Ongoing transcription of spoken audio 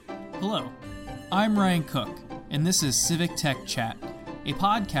Hello, I'm Ryan Cook, and this is Civic Tech Chat, a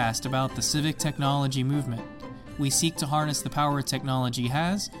podcast about the civic technology movement. We seek to harness the power technology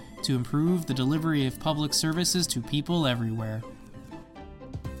has to improve the delivery of public services to people everywhere.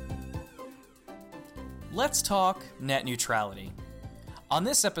 Let's talk net neutrality. On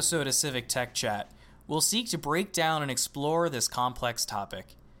this episode of Civic Tech Chat, we'll seek to break down and explore this complex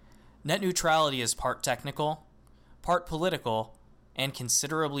topic. Net neutrality is part technical, part political, and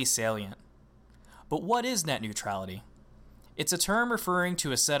considerably salient. But what is net neutrality? It's a term referring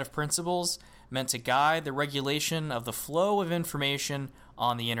to a set of principles meant to guide the regulation of the flow of information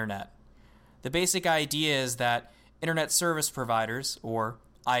on the internet. The basic idea is that internet service providers, or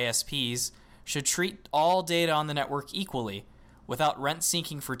ISPs, should treat all data on the network equally, without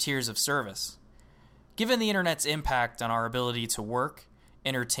rent-seeking for tiers of service. Given the internet's impact on our ability to work,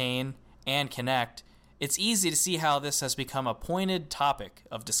 entertain, and connect, it's easy to see how this has become a pointed topic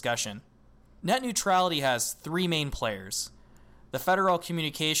of discussion. Net neutrality has three main players: the Federal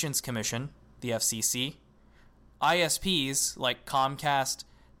Communications Commission, the FCC, ISPs like Comcast,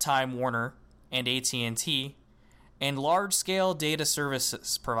 Time Warner, and AT&T, and large-scale data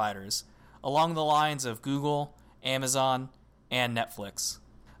services providers along the lines of Google, Amazon, and Netflix.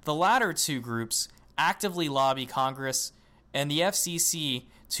 The latter two groups actively lobby Congress and the FCC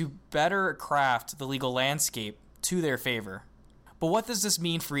to better craft the legal landscape to their favor. But what does this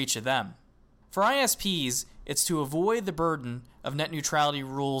mean for each of them? For ISPs, it's to avoid the burden of net neutrality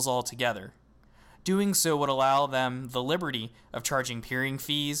rules altogether. Doing so would allow them the liberty of charging peering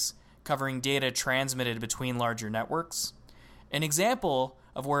fees, covering data transmitted between larger networks. An example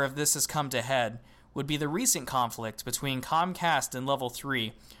of where this has come to head would be the recent conflict between Comcast and Level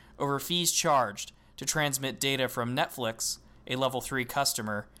 3 over fees charged to transmit data from Netflix, a Level 3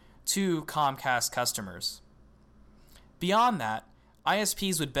 customer, to Comcast customers. Beyond that,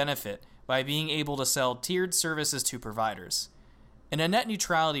 ISPs would benefit by being able to sell tiered services to providers. In a net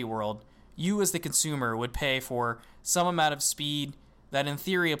neutrality world, you as the consumer would pay for some amount of speed that in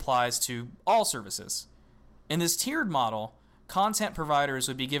theory applies to all services. In this tiered model, content providers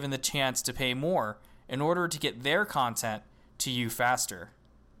would be given the chance to pay more in order to get their content to you faster.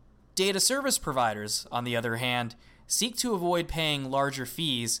 Data service providers, on the other hand, seek to avoid paying larger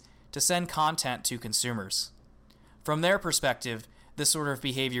fees to send content to consumers. From their perspective, this sort of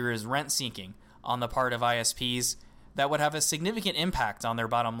behavior is rent-seeking on the part of ISPs that would have a significant impact on their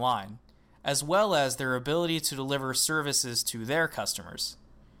bottom line, as well as their ability to deliver services to their customers.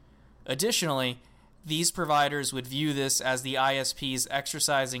 Additionally, these providers would view this as the ISPs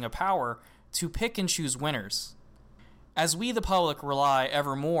exercising a power to pick and choose winners. As we, the public, rely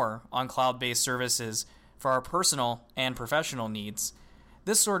ever more on cloud-based services for our personal and professional needs,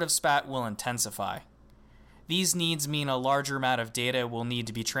 this sort of spat will intensify. These needs mean a larger amount of data will need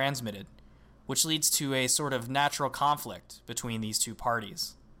to be transmitted, which leads to a sort of natural conflict between these two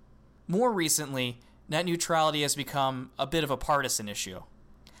parties. More recently, net neutrality has become a bit of a partisan issue,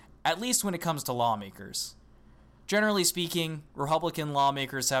 at least when it comes to lawmakers. Generally speaking, Republican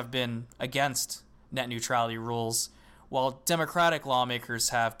lawmakers have been against net neutrality rules, while Democratic lawmakers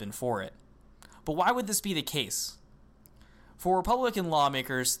have been for it. But why would this be the case? For Republican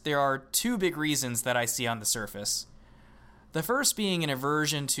lawmakers, there are two big reasons that I see on the surface. The first being an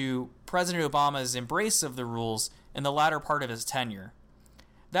aversion to President Obama's embrace of the rules in the latter part of his tenure.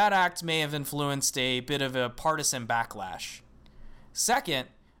 That act may have influenced a bit of a partisan backlash. Second,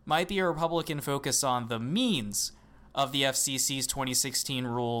 might be a Republican focus on the means of the FCC's 2016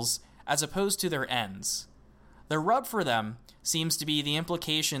 rules as opposed to their ends. The rub for them seems to be the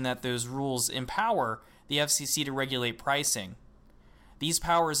implication that those rules empower the FCC to regulate pricing. These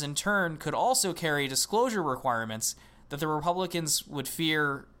powers in turn could also carry disclosure requirements that the Republicans would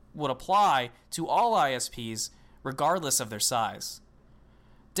fear would apply to all ISPs regardless of their size.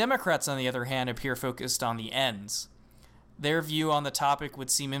 Democrats, on the other hand, appear focused on the ends. Their view on the topic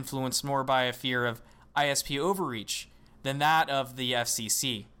would seem influenced more by a fear of ISP overreach than that of the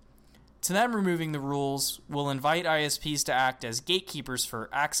FCC. To them, removing the rules will invite ISPs to act as gatekeepers for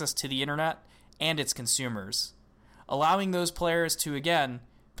access to the internet and its consumers, allowing those players to, again,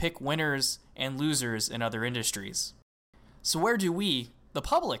 pick winners and losers in other industries. So where do we, the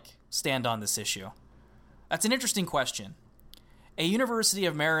public, stand on this issue? That's an interesting question. A University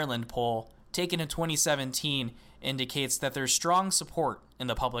of Maryland poll taken in 2017 indicates that there's strong support in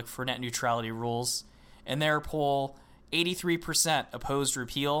the public for net neutrality rules. In their poll, 83% opposed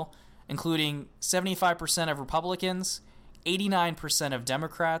repeal, including 75% of Republicans, 89% of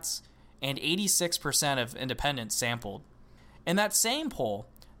Democrats, and 86% of independents sampled. In that same poll,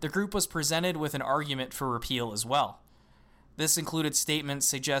 the group was presented with an argument for repeal as well. This included statements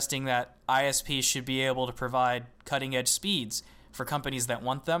suggesting that ISPs should be able to provide cutting-edge speeds for companies that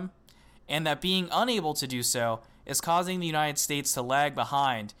want them, and that being unable to do so is causing the United States to lag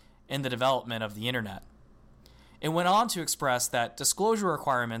behind in the development of the internet. It went on to express that disclosure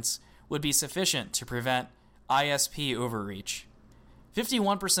requirements would be sufficient to prevent ISP overreach.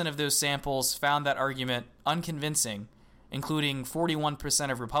 51% of those samples found that argument unconvincing, including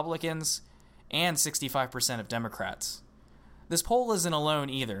 41% of Republicans and 65% of Democrats. This poll isn't alone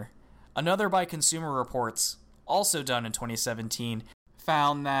either. Another by Consumer Reports, also done in 2017,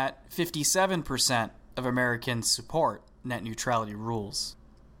 found that 57% of Americans support net neutrality rules.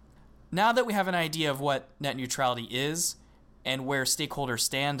 Now that we have an idea of what net neutrality is and where stakeholders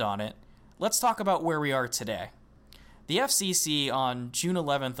stand on it, let's talk about where we are today. The FCC on June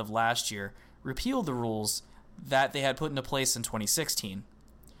 11th of last year repealed the rules that they had put into place in 2016.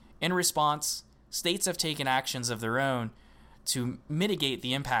 In response, states have taken actions of their own to mitigate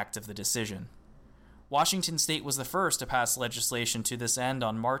the impact of the decision. Washington State was the first to pass legislation to this end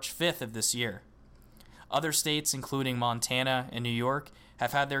on March 5th of this year. Other states, including Montana and New York,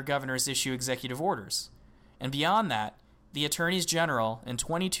 have had their governors issue executive orders. And beyond that, the attorneys general in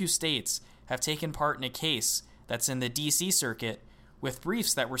 22 states have taken part in a case that's in the D.C. circuit with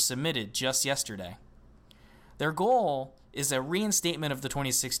briefs that were submitted just yesterday. Their goal is a reinstatement of the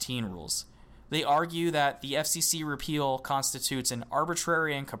 2016 rules. They argue that the FCC repeal constitutes an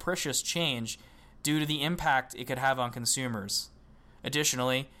arbitrary and capricious change due to the impact it could have on consumers.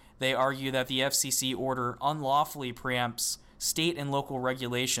 Additionally, they argue that the FCC order unlawfully preempts state and local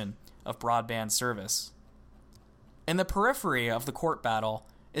regulation of broadband service. In the periphery of the court battle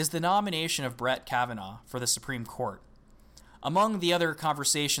is the nomination of Brett Kavanaugh for the Supreme Court. Among the other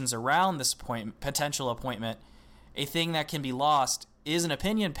conversations around this potential appointment, a thing that can be lost is an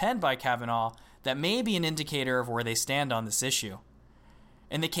opinion penned by Kavanaugh that may be an indicator of where they stand on this issue.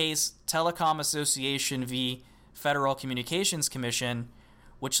 In the case Telecom Association v. Federal Communications Commission,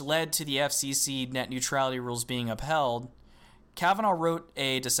 which led to the FCC net neutrality rules being upheld, Kavanaugh wrote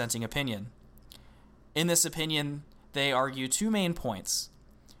a dissenting opinion. In this opinion, they argue two main points.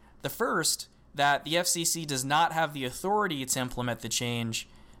 The first, that the FCC does not have the authority to implement the change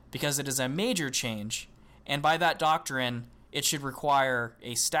because it is a major change, and by that doctrine, it should require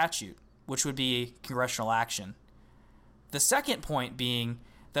a statute, which would be congressional action. The second point being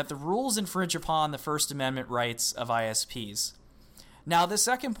that the rules infringe upon the First Amendment rights of ISPs. Now, this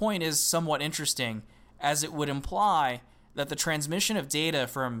second point is somewhat interesting, as it would imply that the transmission of data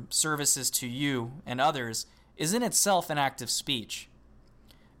from services to you and others is in itself an act of speech.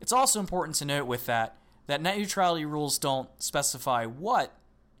 It's also important to note with that net neutrality rules don't specify what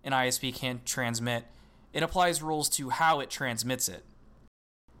an ISP can transmit. It applies rules to how it transmits it.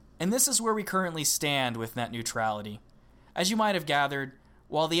 And this is where we currently stand with net neutrality. As you might have gathered,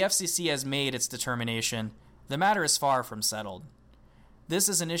 while the FCC has made its determination, the matter is far from settled. This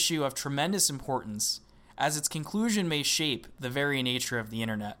is an issue of tremendous importance, as its conclusion may shape the very nature of the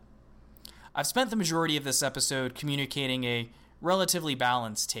internet. I've spent the majority of this episode communicating a relatively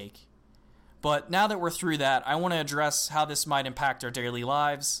balanced take. But now that we're through that, I want to address how this might impact our daily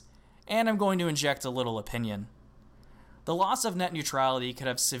lives, and I'm going to inject a little opinion. The loss of net neutrality could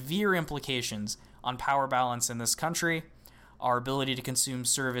have severe implications on power balance in this country, our ability to consume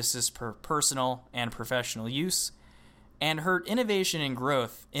services for personal and professional use, and hurt innovation and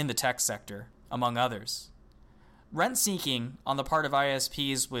growth in the tech sector, among others. Rent-seeking on the part of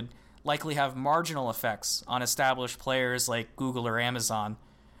ISPs would likely have marginal effects on established players like Google or Amazon,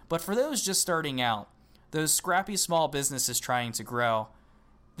 but for those just starting out, those scrappy small businesses trying to grow,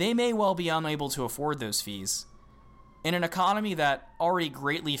 they may well be unable to afford those fees. In an economy that already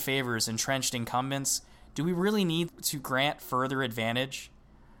greatly favors entrenched incumbents, do we really need to grant further advantage?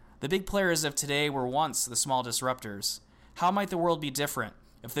 The big players of today were once the small disruptors. How might the world be different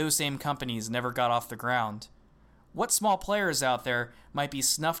if those same companies never got off the ground? What small players out there might be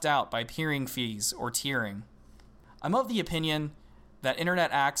snuffed out by peering fees or tiering? I'm of the opinion that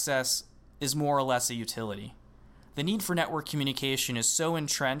internet access is more or less a utility. The need for network communication is so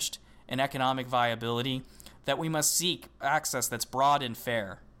entrenched in economic viability that we must seek access that's broad and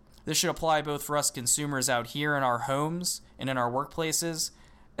fair. This should apply both for us consumers out here in our homes and in our workplaces,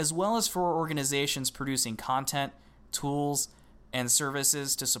 as well as for organizations producing content, tools, and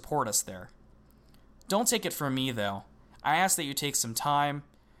services to support us there. Don't take it from me, though. I ask that you take some time,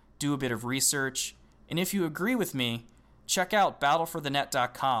 do a bit of research, and if you agree with me, check out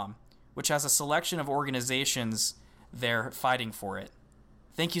battleforthenet.com, which has a selection of organizations there fighting for it.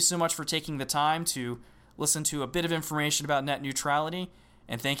 Thank you so much for taking the time to listen to a bit of information about net neutrality,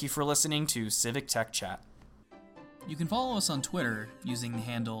 and thank you for listening to Civic Tech Chat. You can follow us on Twitter using the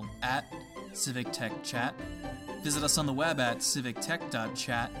handle @CivicTechChat, visit us on the web at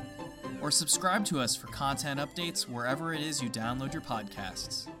civictech.chat, or subscribe to us for content updates wherever it is you download your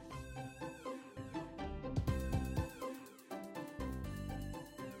podcasts.